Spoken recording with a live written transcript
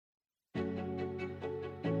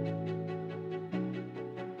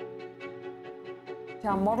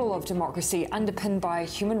Our model of democracy, underpinned by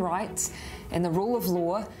human rights and the rule of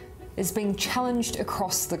law, is being challenged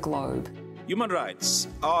across the globe. Human rights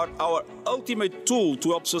are our ultimate tool to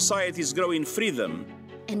help societies grow in freedom.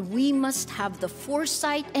 And we must have the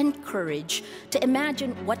foresight and courage to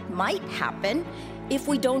imagine what might happen if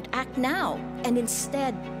we don't act now, and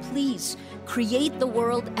instead, please, create the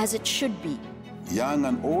world as it should be. Young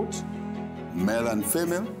and old, male and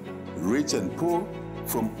female, rich and poor,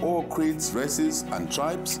 from all creeds, races, and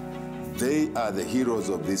tribes, they are the heroes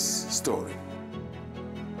of this story.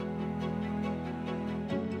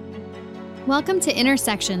 Welcome to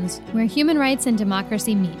Intersections, where human rights and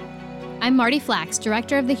democracy meet. I'm Marty Flax,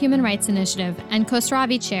 Director of the Human Rights Initiative and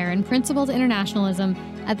Khosravi Chair in Principled Internationalism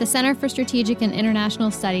at the Center for Strategic and International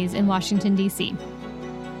Studies in Washington, D.C.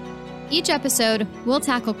 Each episode, we'll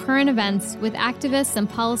tackle current events with activists and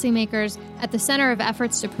policymakers at the center of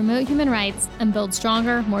efforts to promote human rights and build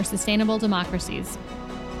stronger, more sustainable democracies.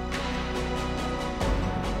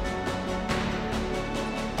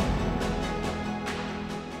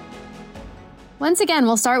 Once again,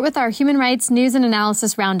 we'll start with our Human Rights News and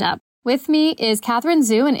Analysis Roundup. With me is Catherine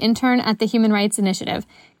Zhu, an intern at the Human Rights Initiative.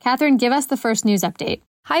 Catherine, give us the first news update.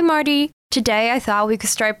 Hi, Marty. Today, I thought we could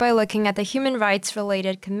start by looking at the human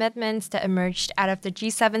rights-related commitments that emerged out of the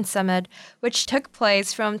G7 summit, which took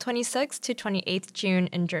place from 26th to 28th June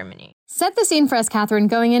in Germany. Set the scene for us, Catherine.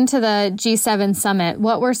 Going into the G7 summit,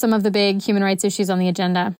 what were some of the big human rights issues on the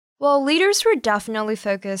agenda? Well, leaders were definitely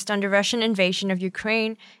focused on the Russian invasion of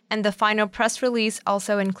Ukraine, and the final press release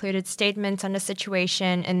also included statements on the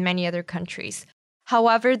situation in many other countries.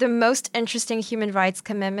 However, the most interesting human rights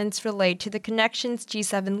commitments relate to the connections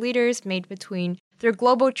G7 leaders made between their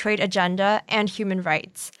global trade agenda and human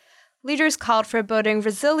rights. Leaders called for building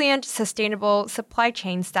resilient, sustainable supply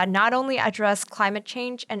chains that not only address climate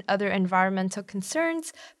change and other environmental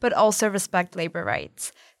concerns, but also respect labor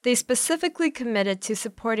rights. They specifically committed to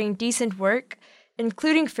supporting decent work,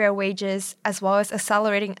 including fair wages, as well as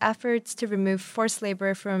accelerating efforts to remove forced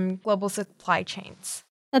labor from global supply chains.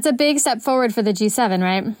 That's a big step forward for the G7,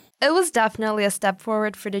 right? It was definitely a step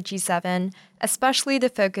forward for the G7, especially the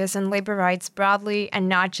focus on labor rights broadly and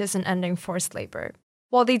not just on ending forced labor.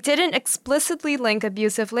 While they didn't explicitly link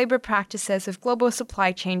abusive labor practices with global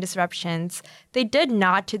supply chain disruptions, they did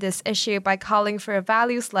nod to this issue by calling for a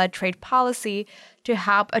values-led trade policy to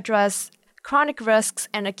help address chronic risks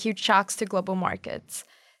and acute shocks to global markets.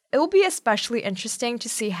 It will be especially interesting to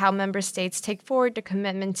see how member states take forward the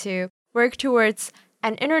commitment to work towards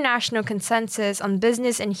an international consensus on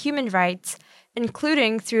business and human rights,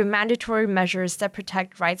 including through mandatory measures that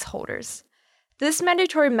protect rights holders. This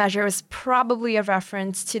mandatory measure is probably a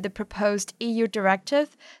reference to the proposed EU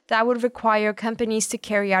directive that would require companies to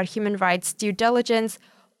carry out human rights due diligence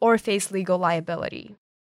or face legal liability.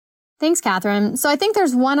 Thanks, Catherine. So I think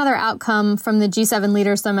there's one other outcome from the G7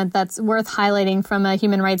 Leaders Summit that's worth highlighting from a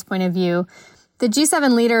human rights point of view. The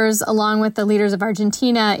G7 leaders, along with the leaders of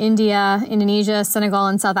Argentina, India, Indonesia, Senegal,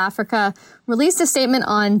 and South Africa, released a statement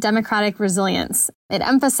on democratic resilience. It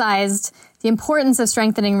emphasized the importance of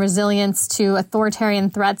strengthening resilience to authoritarian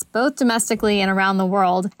threats, both domestically and around the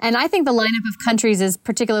world. And I think the lineup of countries is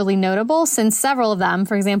particularly notable since several of them,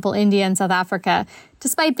 for example, India and South Africa,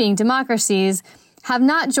 despite being democracies, have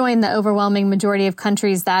not joined the overwhelming majority of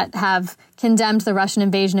countries that have condemned the Russian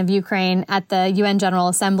invasion of Ukraine at the UN General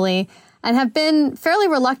Assembly and have been fairly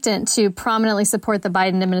reluctant to prominently support the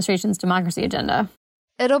Biden administration's democracy agenda.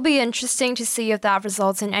 It'll be interesting to see if that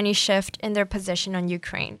results in any shift in their position on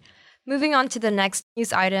Ukraine. Moving on to the next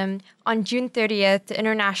news item, on June 30th, the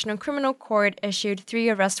International Criminal Court issued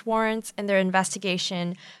 3 arrest warrants in their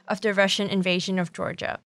investigation of the Russian invasion of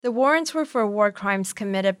Georgia. The warrants were for war crimes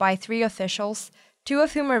committed by 3 officials, 2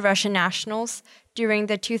 of whom are Russian nationals, during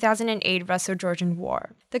the 2008 Russo-Georgian War.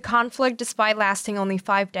 The conflict, despite lasting only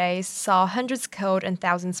 5 days, saw hundreds killed and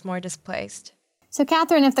thousands more displaced. So,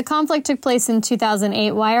 Catherine, if the conflict took place in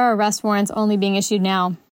 2008, why are arrest warrants only being issued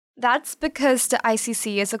now? That's because the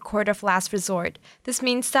ICC is a court of last resort. This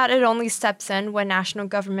means that it only steps in when national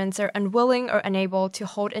governments are unwilling or unable to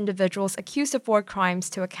hold individuals accused of war crimes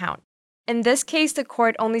to account. In this case, the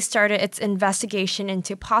court only started its investigation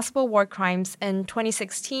into possible war crimes in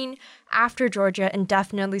 2016 after Georgia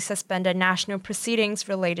indefinitely suspended national proceedings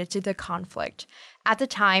related to the conflict. At the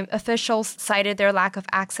time, officials cited their lack of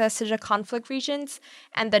access to the conflict regions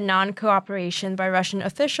and the non-cooperation by Russian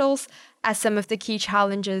officials as some of the key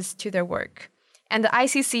challenges to their work. And the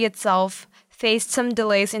ICC itself faced some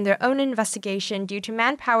delays in their own investigation due to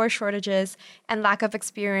manpower shortages and lack of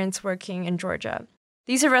experience working in Georgia.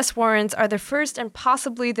 These arrest warrants are the first and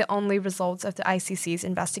possibly the only results of the ICC's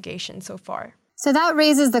investigation so far. So that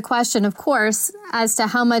raises the question, of course, as to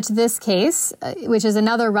how much this case, which is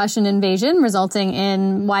another Russian invasion resulting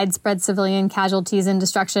in widespread civilian casualties and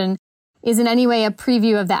destruction, is in any way a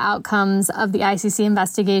preview of the outcomes of the ICC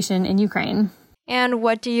investigation in Ukraine. And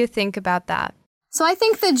what do you think about that? So I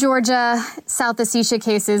think the Georgia South Ossetia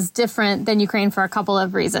case is different than Ukraine for a couple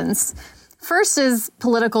of reasons. First is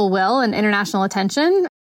political will and international attention,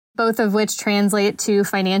 both of which translate to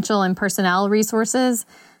financial and personnel resources.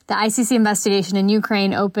 The ICC investigation in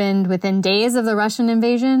Ukraine opened within days of the Russian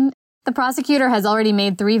invasion. The prosecutor has already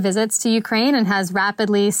made 3 visits to Ukraine and has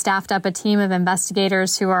rapidly staffed up a team of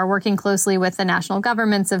investigators who are working closely with the national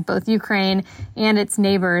governments of both Ukraine and its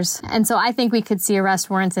neighbors. And so I think we could see arrest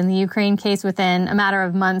warrants in the Ukraine case within a matter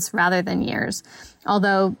of months rather than years,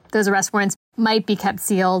 although those arrest warrants might be kept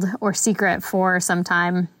sealed or secret for some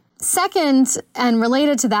time. Second, and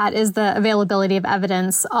related to that, is the availability of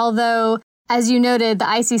evidence. Although, as you noted, the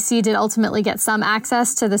ICC did ultimately get some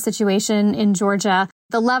access to the situation in Georgia,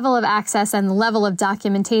 the level of access and the level of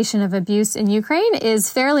documentation of abuse in Ukraine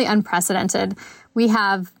is fairly unprecedented. We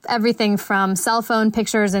have everything from cell phone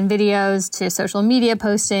pictures and videos to social media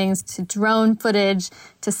postings to drone footage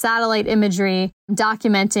to satellite imagery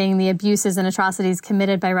documenting the abuses and atrocities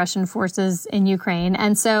committed by Russian forces in Ukraine.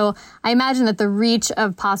 And so I imagine that the reach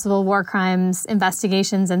of possible war crimes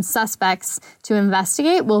investigations and suspects to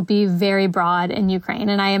investigate will be very broad in Ukraine.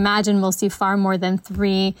 And I imagine we'll see far more than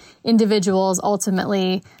 3 individuals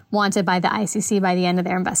ultimately wanted by the ICC by the end of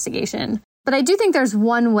their investigation. But I do think there's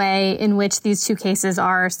one way in which these 2 cases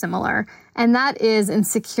are similar, and that is in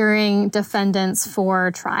securing defendants for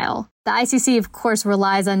trial. The ICC, of course,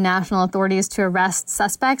 relies on national authorities to arrest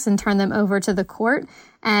suspects and turn them over to the court.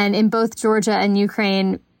 And in both Georgia and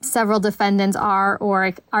Ukraine, several defendants are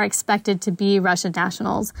or are expected to be Russian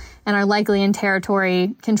nationals and are likely in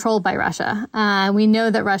territory controlled by Russia. We know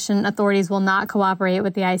that Russian authorities will not cooperate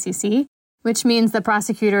with the ICC, which means the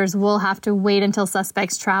prosecutors will have to wait until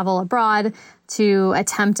suspects travel abroad to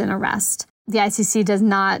attempt an arrest. The ICC does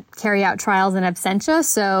not carry out trials in absentia,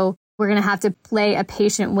 so we're going to have to play a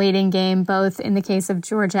patient waiting game, both in the case of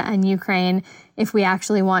Georgia and Ukraine, if we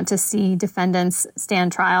actually want to see defendants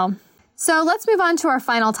stand trial. So let's move on to our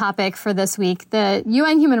final topic for this week. The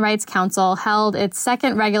UN Human Rights Council held its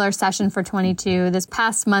second regular session for 22 this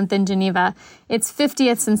past month in Geneva, its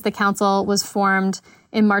 50th since the council was formed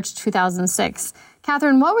in March 2006.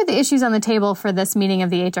 Catherine, what were the issues on the table for this meeting of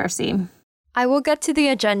the HRC? I will get to the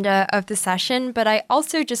agenda of the session, but I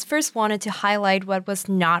also just first wanted to highlight what was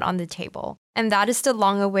not on the table, and that is the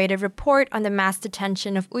long-awaited report on the mass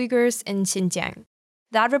detention of Uyghurs in Xinjiang.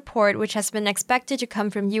 That report, which has been expected to come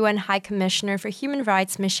from UN High Commissioner for Human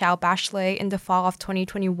Rights Michelle Bachelet in the fall of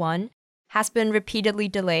 2021, has been repeatedly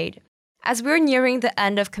delayed. As we're nearing the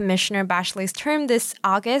end of Commissioner Bachelet's term this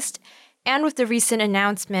August, and with the recent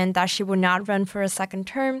announcement that she will not run for a second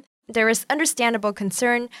term, there is understandable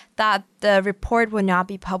concern that the report will not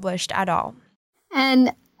be published at all.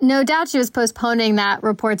 And no doubt she was postponing that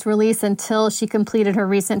report's release until she completed her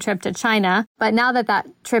recent trip to China. But now that that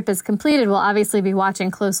trip is completed, we'll obviously be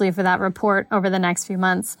watching closely for that report over the next few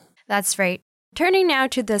months. That's right. Turning now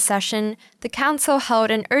to the session, the Council held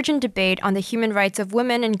an urgent debate on the human rights of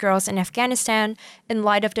women and girls in Afghanistan in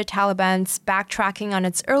light of the Taliban's backtracking on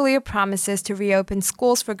its earlier promises to reopen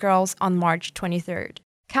schools for girls on March 23rd.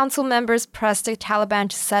 Council members pressed the Taliban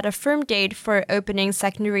to set a firm date for opening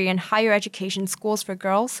secondary and higher education schools for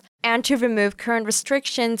girls and to remove current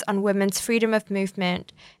restrictions on women's freedom of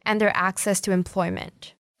movement and their access to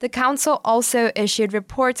employment. The Council also issued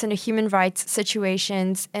reports on the human rights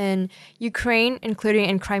situations in Ukraine, including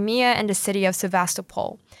in Crimea and the city of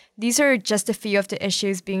Sevastopol. These are just a few of the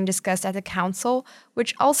issues being discussed at the Council,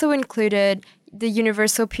 which also included the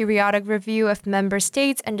Universal Periodic Review of Member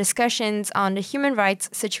States and discussions on the human rights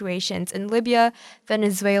situations in Libya,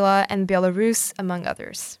 Venezuela, and Belarus, among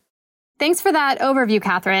others. Thanks for that overview,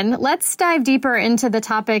 Catherine. Let's dive deeper into the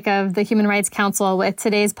topic of the Human Rights Council with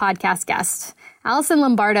today's podcast guest. Alison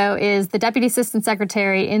Lombardo is the Deputy Assistant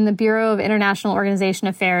Secretary in the Bureau of International Organization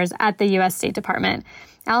Affairs at the U.S. State Department.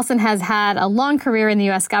 Alison has had a long career in the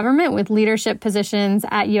U.S. government with leadership positions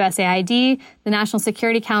at USAID, the National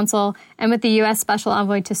Security Council, and with the U.S. Special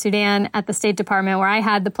Envoy to Sudan at the State Department, where I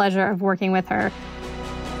had the pleasure of working with her.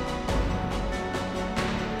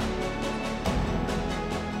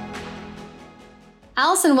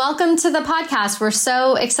 Alison, welcome to the podcast. We're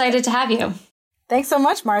so excited to have you. Thanks so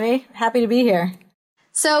much, Marty. Happy to be here.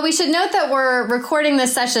 So we should note that we're recording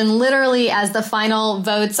this session literally as the final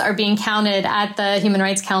votes are being counted at the Human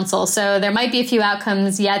Rights Council. So there might be a few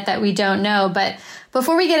outcomes yet that we don't know. But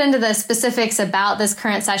Before we get into the specifics about this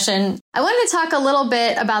current session, I wanted to talk a little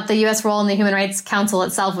bit about the U.S. role in the Human Rights Council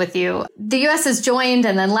itself with you. The U.S. has joined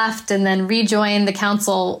and then left and then rejoined the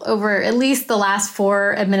Council over at least the last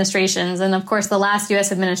 4 administrations. And of course, the last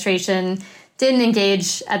U.S. administration didn't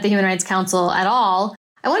engage at the Human Rights Council at all.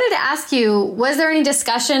 I wanted to ask you, was there any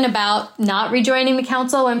discussion about not rejoining the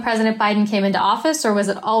Council when President Biden came into office, or was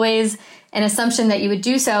it always an assumption that you would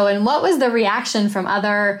do so? And what was the reaction from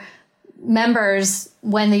other members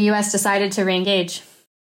when the U.S. decided to reengage?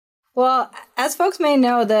 Well, as folks may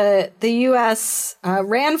know, the U.S.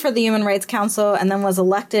 ran for the Human Rights Council and then was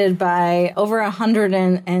elected by over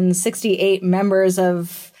 168 members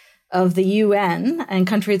of the UN and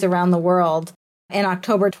countries around the world in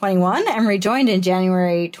October 21 and rejoined in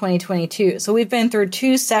January 2022. So we've been through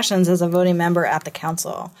 2 sessions as a voting member at the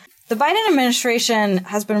Council. The Biden administration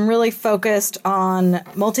has been really focused on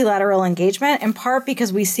multilateral engagement, in part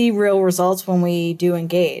because we see real results when we do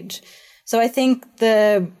engage. So I think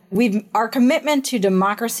our commitment to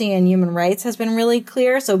democracy and human rights has been really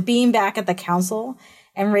clear. So being back at the Council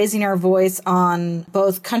and raising our voice on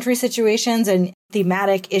both country situations and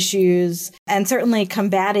thematic issues, and certainly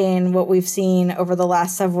combating what we've seen over the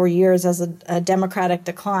last several years as a democratic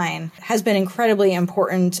decline, has been incredibly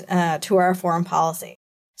important to our foreign policy.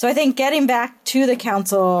 So I think getting back to the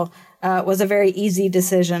Council was a very easy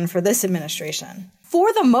decision for this administration.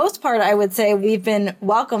 For the most part, I would say we've been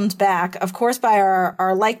welcomed back, of course, by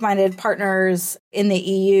our like-minded partners in the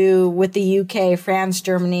EU, with the UK, France,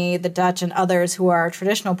 Germany, the Dutch, and others who are our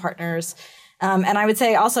traditional partners. And I would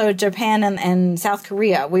say also Japan and South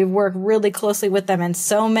Korea. We've worked really closely with them in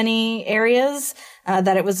so many areas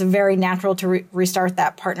that it was very natural to restart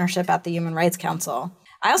that partnership at the Human Rights Council.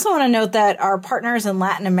 I also want to note that our partners in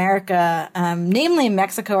Latin America, namely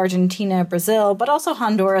Mexico, Argentina, Brazil, but also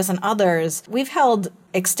Honduras and others, we've held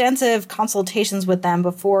extensive consultations with them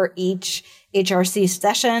before each HRC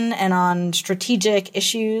session and on strategic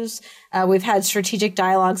issues. We've had strategic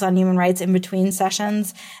dialogues on human rights in between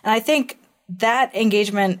sessions. And I think that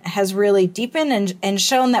engagement has really deepened and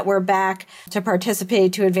shown that we're back to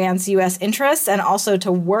participate to advance U.S. interests and also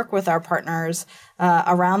to work with our partners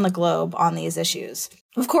around the globe on these issues.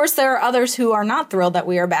 Of course, there are others who are not thrilled that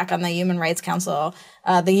we are back on the Human Rights Council,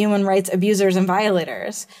 the human rights abusers and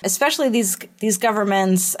violators, especially these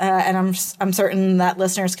governments, and I'm certain that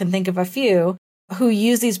listeners can think of a few, who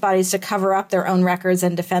use these bodies to cover up their own records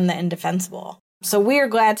and defend the indefensible. So we are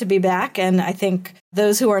glad to be back, and I think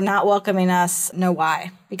those who are not welcoming us know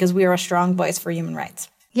why, because we are a strong voice for human rights.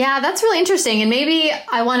 Yeah, that's really interesting. And maybe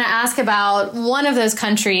I want to ask about one of those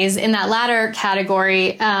countries in that latter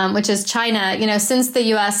category, which is China. You know, since the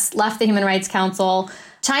U.S. left the Human Rights Council,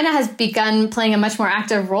 China has begun playing a much more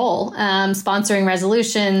active role, sponsoring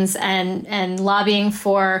resolutions and lobbying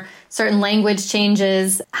for certain language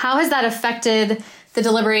changes. How has that affected the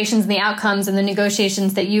deliberations and the outcomes and the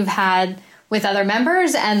negotiations that you've had with other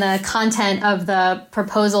members and the content of the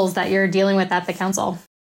proposals that you're dealing with at the Council?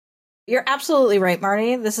 You're absolutely right,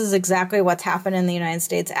 Marty. This is exactly what's happened in the United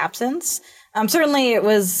States' absence. Certainly it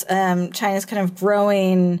was China's kind of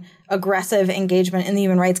growing aggressive engagement in the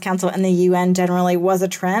Human Rights Council and the UN generally was a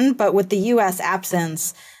trend. But with the U.S.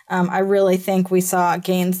 absence, I really think we saw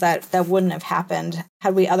gains that wouldn't have happened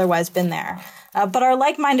had we otherwise been there. But our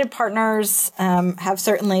like-minded partners have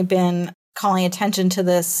certainly been calling attention to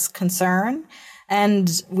this concern.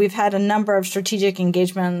 And we've had a number of strategic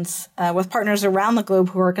engagements with partners around the globe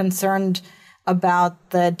who are concerned about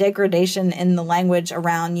the degradation in the language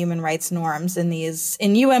around human rights norms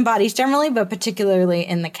in UN bodies generally, but particularly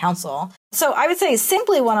in the Council. So I would say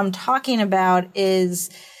simply what I'm talking about is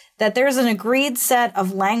that there's an agreed set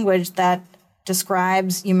of language that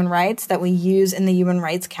describes human rights that we use in the Human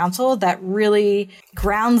Rights Council that really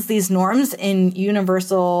grounds these norms in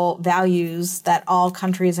universal values that all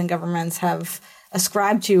countries and governments have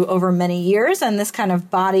ascribed to over many years. And this kind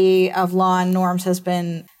of body of law and norms has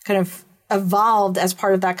been kind of evolved as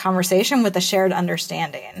part of that conversation with a shared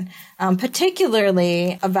understanding,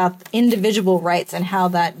 particularly about individual rights and how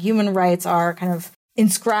that human rights are kind of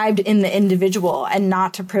inscribed in the individual and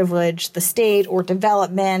not to privilege the state or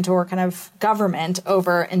development or kind of government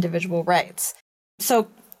over individual rights. So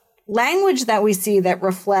language that we see that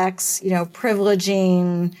reflects,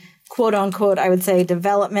 privileging, quote unquote, I would say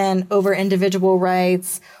development over individual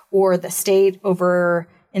rights or the state over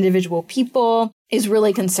individual people is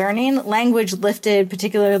really concerning. Language lifted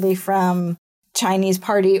particularly from Chinese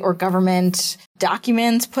party or government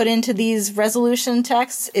documents put into these resolution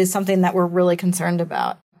texts is something that we're really concerned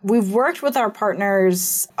about. We've worked with our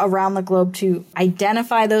partners around the globe to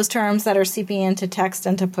identify those terms that are seeping into text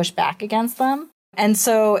and to push back against them. And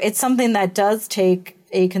so it's something that does take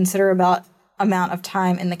a considerable amount of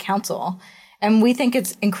time in the council. And we think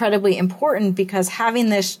it's incredibly important because having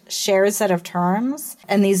this shared set of terms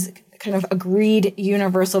and these kind of agreed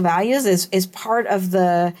universal values is part of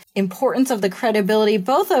the importance of the credibility,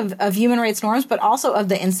 both of human rights norms, but also of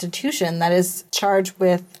the institution that is charged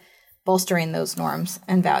with bolstering those norms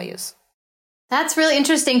and values. That's really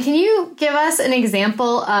interesting. Can you give us an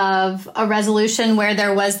example of a resolution where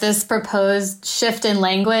there was this proposed shift in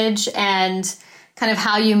language and kind of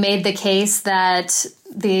how you made the case that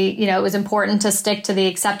it was important to stick to the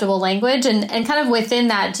acceptable language? And kind of within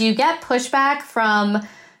that, do you get pushback from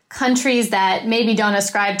countries that maybe don't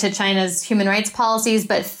ascribe to China's human rights policies,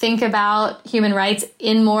 but think about human rights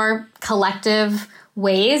in more collective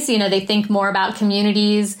ways? They think more about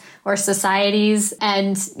communities or societies.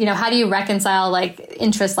 And, how do you reconcile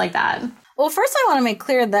interests like that? Well, first I want to make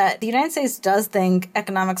clear that the United States does think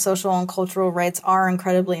economic, social, and cultural rights are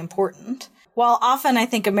incredibly important. While often I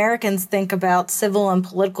think Americans think about civil and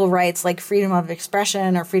political rights like freedom of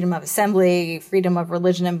expression or freedom of assembly, freedom of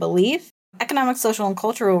religion and belief, economic, social, and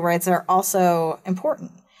cultural rights are also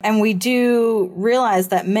important. And we do realize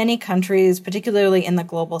that many countries, particularly in the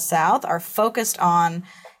global south, are focused on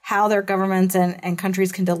how their governments and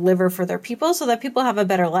countries can deliver for their people so that people have a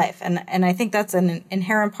better life. And I think that's an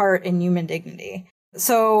inherent part in human dignity.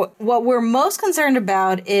 So what we're most concerned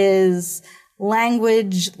about is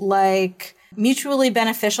language like mutually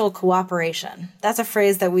beneficial cooperation. That's a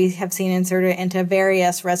phrase that we have seen inserted into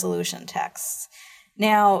various resolution texts.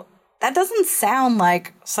 Now, that doesn't sound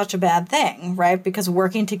like such a bad thing, right? Because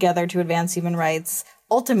working together to advance human rights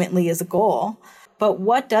ultimately is a goal. But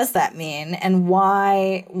what does that mean? And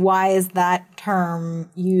why is that term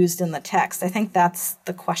used in the text? I think that's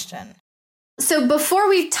the question. So before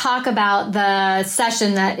we talk about the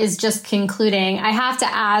session that is just concluding, I have to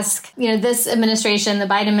ask, this administration, the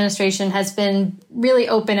Biden administration, has been really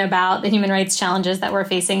open about the human rights challenges that we're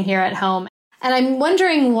facing here at home. And I'm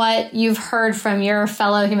wondering what you've heard from your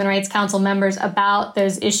fellow Human Rights Council members about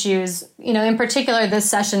those issues. In particular, this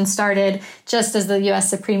session started just as the U.S.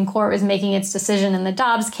 Supreme Court was making its decision in the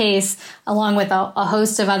Dobbs case, along with a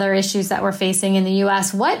host of other issues that we're facing in the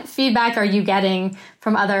U.S. What feedback are you getting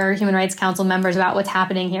from other Human Rights Council members about what's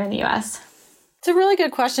happening here in the U.S.? It's a really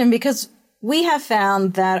good question because we have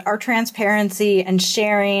found that our transparency and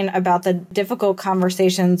sharing about the difficult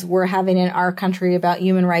conversations we're having in our country about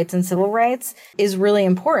human rights and civil rights is really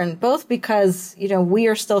important, both because, we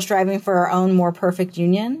are still striving for our own more perfect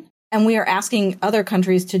union, and we are asking other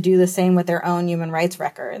countries to do the same with their own human rights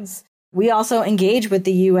records. We also engage with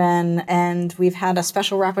the UN, and we've had a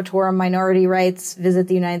special rapporteur on minority rights visit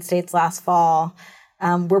the United States last fall.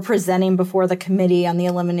 We're presenting before the Committee on the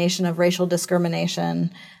Elimination of Racial Discrimination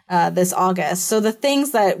this August. So the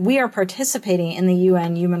things that we are participating in the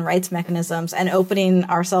UN human rights mechanisms and opening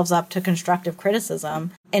ourselves up to constructive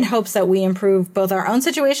criticism in hopes that we improve both our own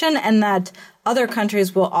situation and that other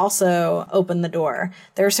countries will also open the door.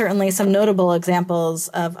 There are certainly some notable examples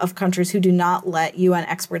of countries who do not let UN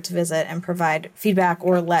experts visit and provide feedback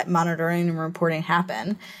or let monitoring and reporting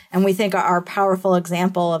happen. And we think our powerful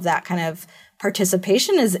example of that kind of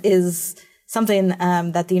participation is something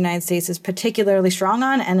that the United States is particularly strong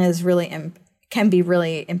on and is really can be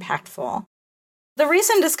really impactful. The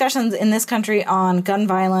recent discussions in this country on gun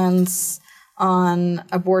violence, on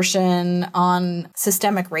abortion, on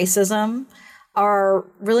systemic racism are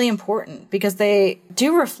really important because they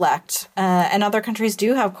do reflect, and other countries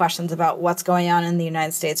do have questions about what's going on in the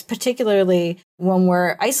United States, particularly when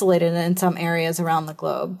we're isolated in some areas around the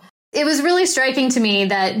globe. It was really striking to me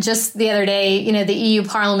that just the other day, the EU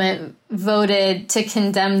Parliament voted to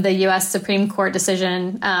condemn the U.S. Supreme Court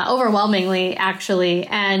decision overwhelmingly, actually.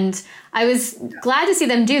 And I was glad to see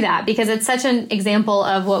them do that because it's such an example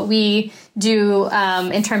of what we do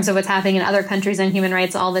in terms of what's happening in other countries on human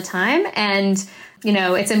rights all the time. And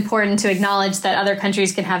it's important to acknowledge that other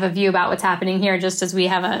countries can have a view about what's happening here, just as we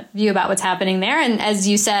have a view about what's happening there. And as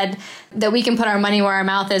you said, that we can put our money where our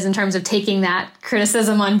mouth is in terms of taking that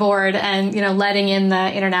criticism on board and, letting in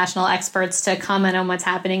the international experts to comment on what's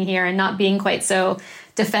happening here and not being quite so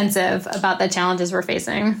defensive about the challenges we're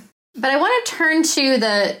facing. But I want to turn to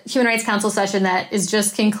the Human Rights Council session that is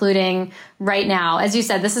just concluding right now. As you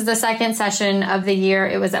said, this is the second session of the year.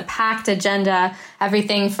 It was a packed agenda,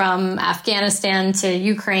 everything from Afghanistan to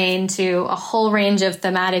Ukraine to a whole range of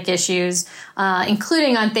thematic issues,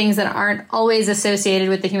 including on things that aren't always associated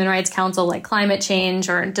with the Human Rights Council, like climate change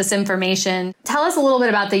or disinformation. Tell us a little bit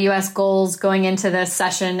about the U.S. goals going into this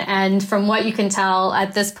session. And from what you can tell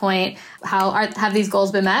at this point, have these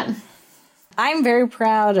goals been met? I'm very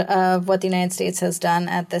proud of what the United States has done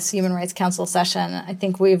at this Human Rights Council session. I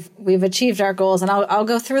think we've achieved our goals, and I'll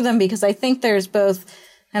go through them because I think there's both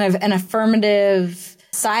kind of an affirmative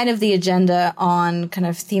side of the agenda on kind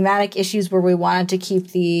of thematic issues where we wanted to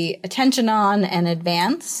keep the attention on and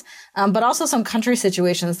advance, but also some country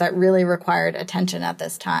situations that really required attention at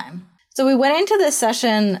this time. So we went into this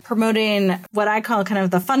session promoting what I call kind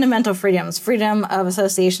of the fundamental freedoms: freedom of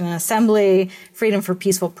association and assembly, freedom for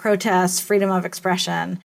peaceful protests, freedom of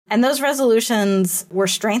expression. And those resolutions were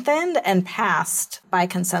strengthened and passed by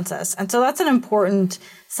consensus. And so that's an important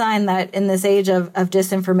sign that in this age of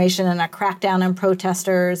disinformation and a crackdown on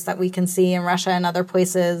protesters that we can see in Russia and other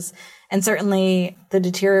places, and certainly the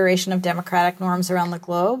deterioration of democratic norms around the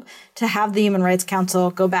globe, to have the Human Rights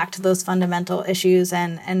Council go back to those fundamental issues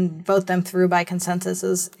and vote them through by consensus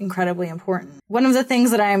is incredibly important. One of the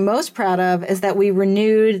things that I am most proud of is that we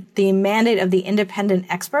renewed the mandate of the independent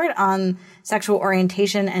expert on sexual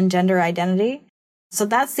orientation and gender identity. So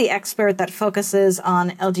that's the expert that focuses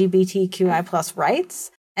on LGBTQI plus rights,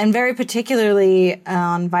 and very particularly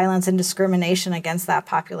on violence and discrimination against that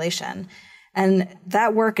population. And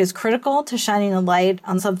that work is critical to shining a light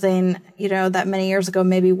on something, that many years ago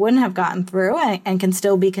maybe wouldn't have gotten through and can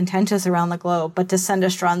still be contentious around the globe, but to send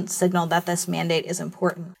a strong signal that this mandate is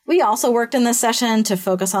important. We also worked in this session to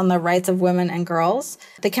focus on the rights of women and girls.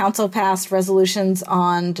 The Council passed resolutions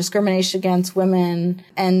on discrimination against women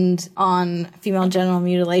and on female genital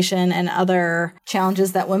mutilation and other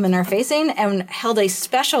challenges that women are facing, and held a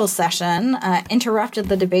special session, interrupted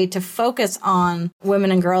the debate to focus on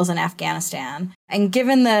women and girls in Afghanistan. And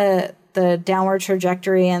given the downward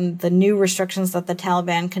trajectory and the new restrictions that the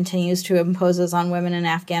Taliban continues to impose on women in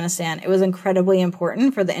Afghanistan, it was incredibly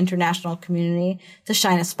important for the international community to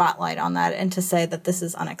shine a spotlight on that and to say that this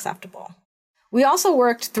is unacceptable. We also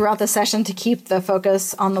worked throughout the session to keep the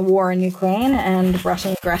focus on the war in Ukraine and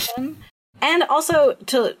Russian aggression, and also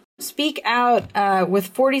to speak out with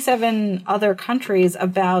 47 other countries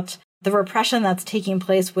about the repression that's taking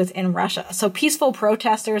place within Russia. So peaceful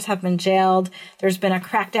protesters have been jailed. There's been a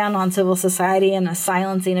crackdown on civil society and a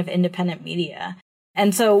silencing of independent media.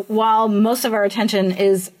 And so while most of our attention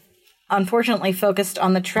is unfortunately focused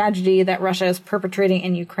on the tragedy that Russia is perpetrating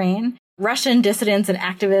in Ukraine, Russian dissidents and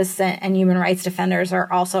activists and human rights defenders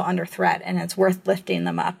are also under threat, and it's worth lifting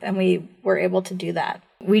them up. And we were able to do that.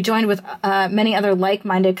 We joined with many other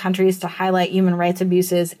like-minded countries to highlight human rights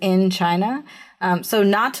abuses in China. So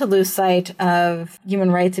not to lose sight of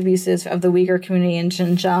human rights abuses of the Uyghur community in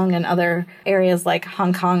Xinjiang and other areas like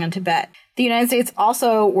Hong Kong and Tibet. The United States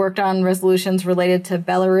also worked on resolutions related to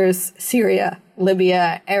Belarus, Syria,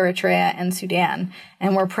 Libya, Eritrea, and Sudan,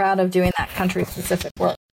 and we're proud of doing that country-specific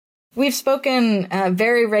work. We've spoken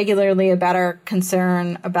very regularly about our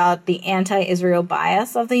concern about the anti-Israel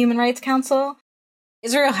bias of the Human Rights Council.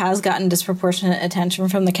 Israel has gotten disproportionate attention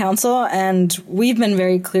from the Council, and we've been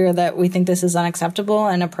very clear that we think this is unacceptable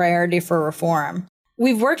and a priority for reform.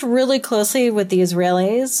 We've worked really closely with the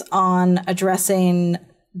Israelis on addressing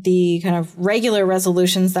the kind of regular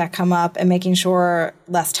resolutions that come up and making sure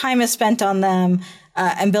less time is spent on them,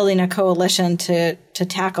 and building a coalition to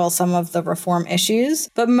tackle some of the reform issues.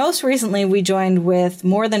 But most recently, we joined with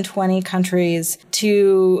more than 20 countries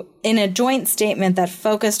in a joint statement that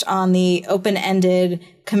focused on the open-ended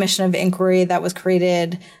commission of inquiry that was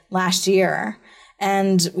created last year.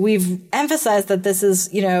 And we've emphasized that this is,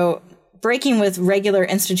 breaking with regular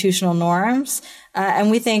institutional norms, and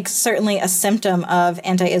we think certainly a symptom of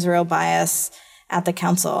anti-Israel bias at the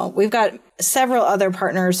Council. We've got several other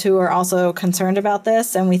partners who are also concerned about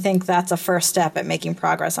this, and we think that's a first step at making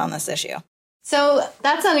progress on this issue. So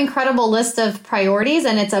that's an incredible list of priorities,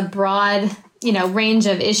 and it's a broad, range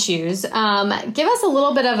of issues. Give us a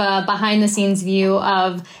little bit of a behind-the-scenes view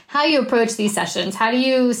of how you approach these sessions. How do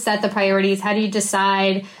you set the priorities? How do you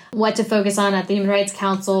decide what to focus on at the Human Rights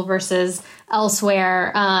Council versus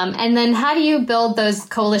elsewhere? And then how do you build those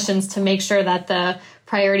coalitions to make sure that the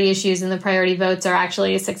priority issues and the priority votes are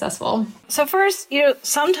actually successful? So first,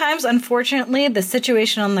 sometimes, unfortunately, the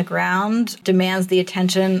situation on the ground demands the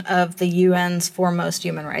attention of the UN's foremost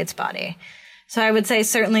human rights body. So I would say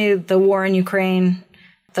certainly the war in Ukraine,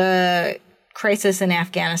 the crisis in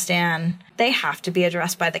Afghanistan, they have to be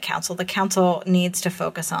addressed by the Council. The Council needs to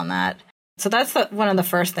focus on that. So that's one of the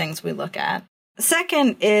first things we look at.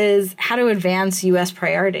 Second is how to advance U.S.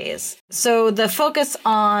 priorities. So the focus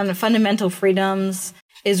on fundamental freedoms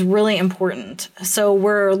is really important. So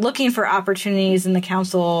we're looking for opportunities in the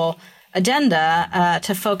Council agenda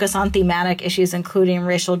to focus on thematic issues, including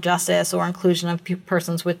racial justice or inclusion of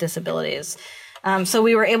persons with disabilities. So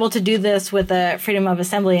we were able to do this with a Freedom of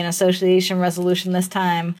Assembly and Association resolution this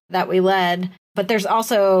time that we led. But there's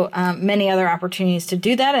also many other opportunities to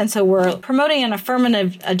do that. And so we're promoting an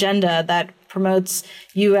affirmative agenda that promotes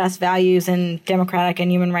U.S. values and democratic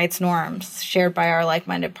and human rights norms shared by our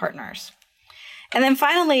like-minded partners. And then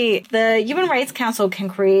finally, the Human Rights Council can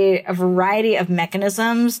create a variety of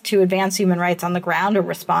mechanisms to advance human rights on the ground or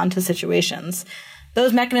respond to situations.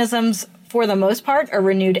 Those mechanisms, for the most part, are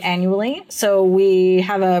renewed annually. So we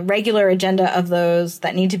have a regular agenda of those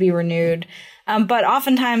that need to be renewed. But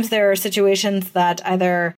oftentimes there are situations that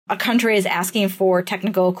either a country is asking for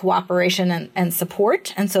technical cooperation and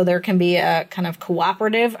support. And so there can be a kind of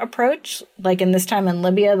cooperative approach. Like in this time in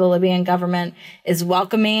Libya, the Libyan government is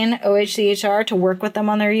welcoming OHCHR to work with them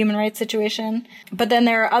on their human rights situation. But then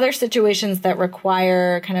there are other situations that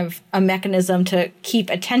require kind of a mechanism to keep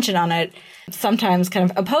attention on it, sometimes kind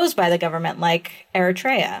of opposed by the government, like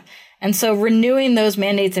Eritrea. And so renewing those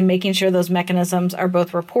mandates and making sure those mechanisms are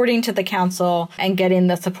both reporting to the council and getting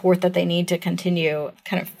the support that they need to continue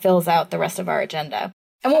kind of fills out the rest of our agenda.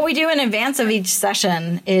 And what we do in advance of each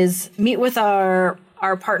session is meet with our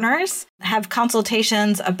partners, have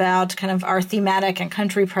consultations about kind of our thematic and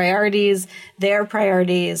country priorities, their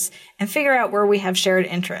priorities, and figure out where we have shared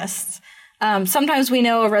interests. Sometimes we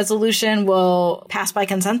know a resolution will pass by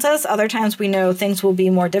consensus. Other times we know things will be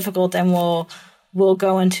more difficult and we'll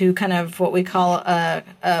go into kind of what we call a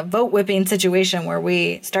vote whipping situation where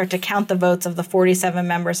we start to count the votes of the 47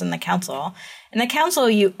 members in the council. In the council,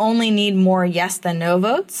 you only need more yes than no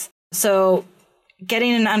votes. So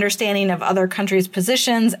getting an understanding of other countries'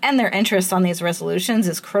 positions and their interests on these resolutions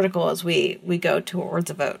is critical as we go towards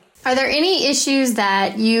a vote. Are there any issues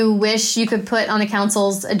that you wish you could put on the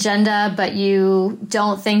council's agenda, but you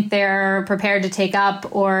don't think they're prepared to take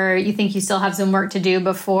up, or you think you still have some work to do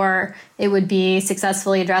before it would be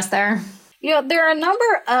successfully addressed there? There are a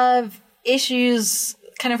number of issues,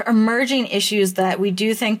 kind of emerging issues that we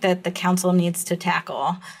do think that the council needs to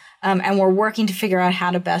tackle, and we're working to figure out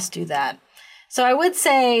how to best do that. So I would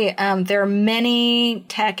say there are many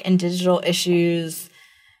tech and digital issues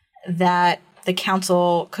that the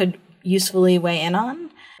council could usefully weigh in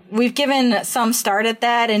on. We've given some start at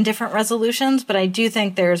that in different resolutions, but I do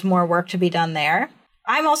think there's more work to be done there.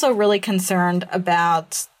 I'm also really concerned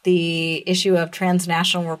about the issue of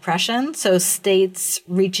transnational repression. So states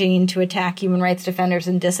reaching to attack human rights defenders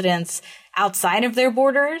and dissidents outside of their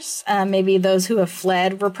borders, maybe those who have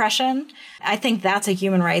fled repression. I think that's a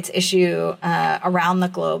human rights issue around the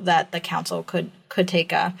globe that the council could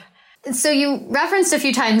take up. So you referenced a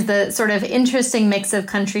few times the sort of interesting mix of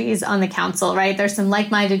countries on the council, right? There's some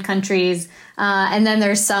like-minded countries, and then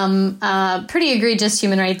there's some pretty egregious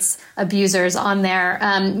human rights abusers on there.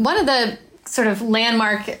 One of the sort of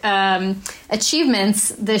landmark achievements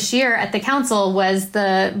this year at the council was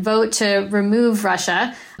the vote to remove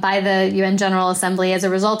Russia by the UN General Assembly as a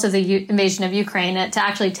result of the invasion of Ukraine, to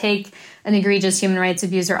actually take an egregious human rights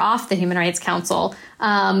abuser off the Human Rights Council.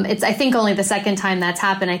 It's, I think, only the second time that's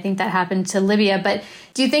happened. I think that happened to Libya. But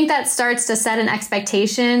do you think that starts to set an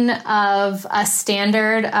expectation of a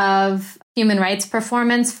standard of human rights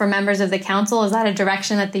performance for members of the council? Is that a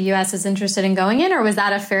direction that the U.S. is interested in going in, or was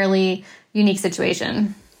that a fairly unique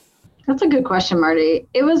situation? That's a good question, Marty.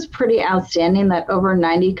 It was pretty outstanding that over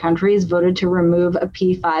 90 countries voted to remove a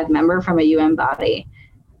P5 member from a UN body.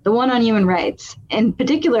 The one on human rights, in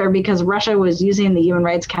particular because Russia was using the Human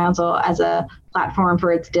Rights Council as a platform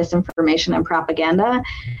for its disinformation and propaganda,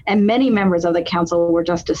 and many members of the council were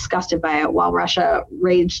just disgusted by it while Russia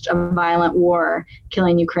waged a violent war,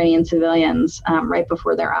 killing Ukrainian civilians right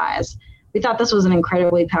before their eyes. We thought this was an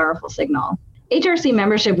incredibly powerful signal. HRC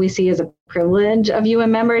membership we see as a privilege of UN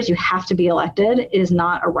members. You have to be elected. It is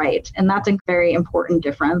not a right. And that's a very important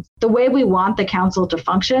difference. The way we want the council to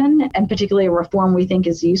function, and particularly a reform we think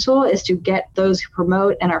is useful, is to get those who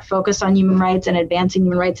promote and are focused on human rights and advancing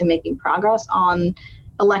human rights and making progress on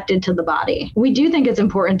elected to the body. We do think it's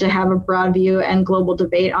important to have a broad view and global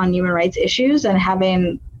debate on human rights issues, and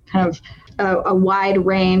having kind of a wide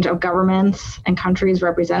range of governments and countries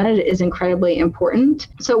represented is incredibly important.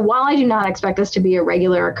 So while I do not expect this to be a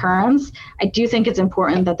regular occurrence, I do think it's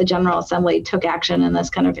important that the General Assembly took action in this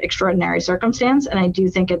kind of extraordinary circumstance. And I do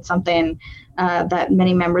think it's something that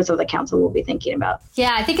many members of the council will be thinking about.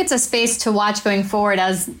 Yeah, I think it's a space to watch going forward,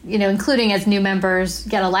 as including as new members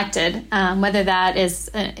get elected, whether that is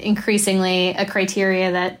increasingly a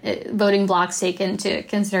criteria that voting blocs take into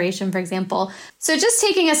consideration, for example. So just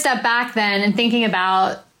taking a step back then and thinking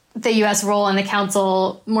about the U.S. role in the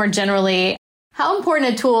council more generally, How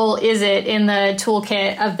important a tool is it in the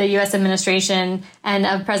toolkit of the U.S. administration and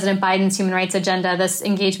of President Biden's human rights agenda, this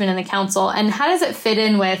engagement in the council? And how does it fit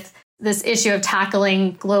in with this issue of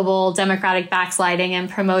tackling global democratic backsliding and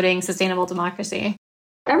promoting sustainable democracy?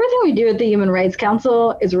 Everything we do at the Human Rights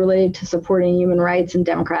Council is related to supporting human rights and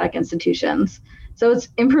democratic institutions. So it's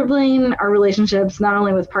improving our relationships not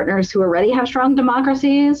only with partners who already have strong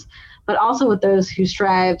democracies, but also with those who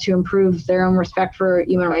strive to improve their own respect for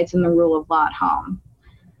human rights and the rule of law at home.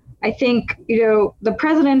 I think, the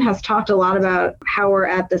president has talked a lot about how we're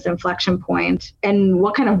at this inflection point and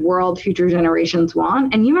what kind of world future generations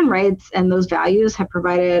want. And human rights and those values have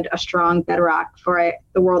provided a strong bedrock for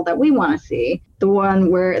the world that we want to see, the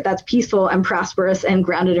one where that's peaceful and prosperous and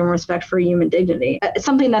grounded in respect for human dignity. It's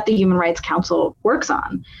something that the Human Rights Council works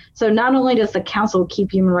on. So not only does the council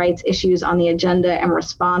keep human rights issues on the agenda and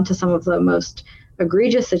respond to some of the most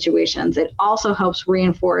egregious situations, it also helps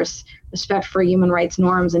reinforce respect for human rights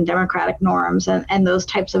norms and democratic norms and those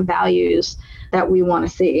types of values that we want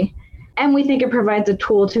to see. And we think it provides a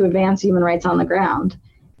tool to advance human rights on the ground.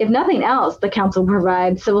 If nothing else, the council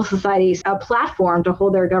provides civil societies a platform to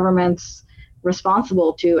hold their governments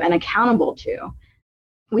responsible to and accountable to.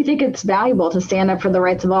 We think it's valuable to stand up for the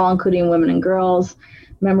rights of all, including women and girls,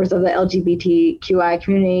 members of the LGBTQI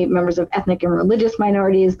community, members of ethnic and religious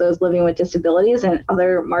minorities, those living with disabilities, and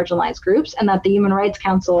other marginalized groups, and that the Human Rights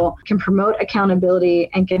Council can promote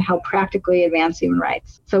accountability and can help practically advance human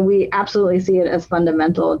rights. So we absolutely see it as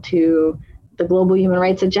fundamental to the global human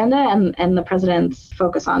rights agenda and the president's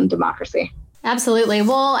focus on democracy. Absolutely.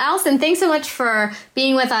 Well, Allison, thanks so much for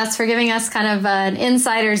being with us, for giving us kind of an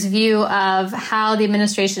insider's view of how the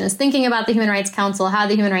administration is thinking about the Human Rights Council, how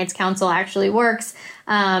the Human Rights Council actually works,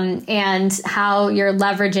 and how you're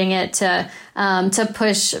leveraging it to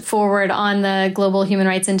push forward on the global human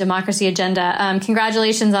rights and democracy agenda.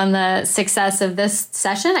 Congratulations on the success of this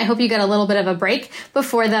session. I hope you get a little bit of a break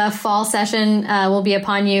before the fall session will be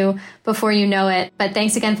upon you before you know it. But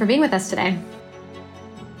thanks again for being with us today.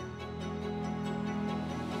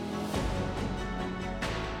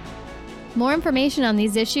 More information on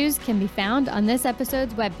these issues can be found on this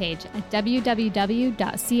episode's webpage at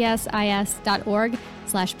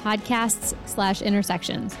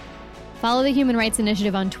www.csis.org/podcasts/intersections. Follow the Human Rights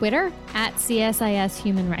Initiative on Twitter @CSIS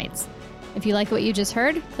Human Rights. If you like what you just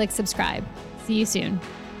heard, click subscribe. See you soon.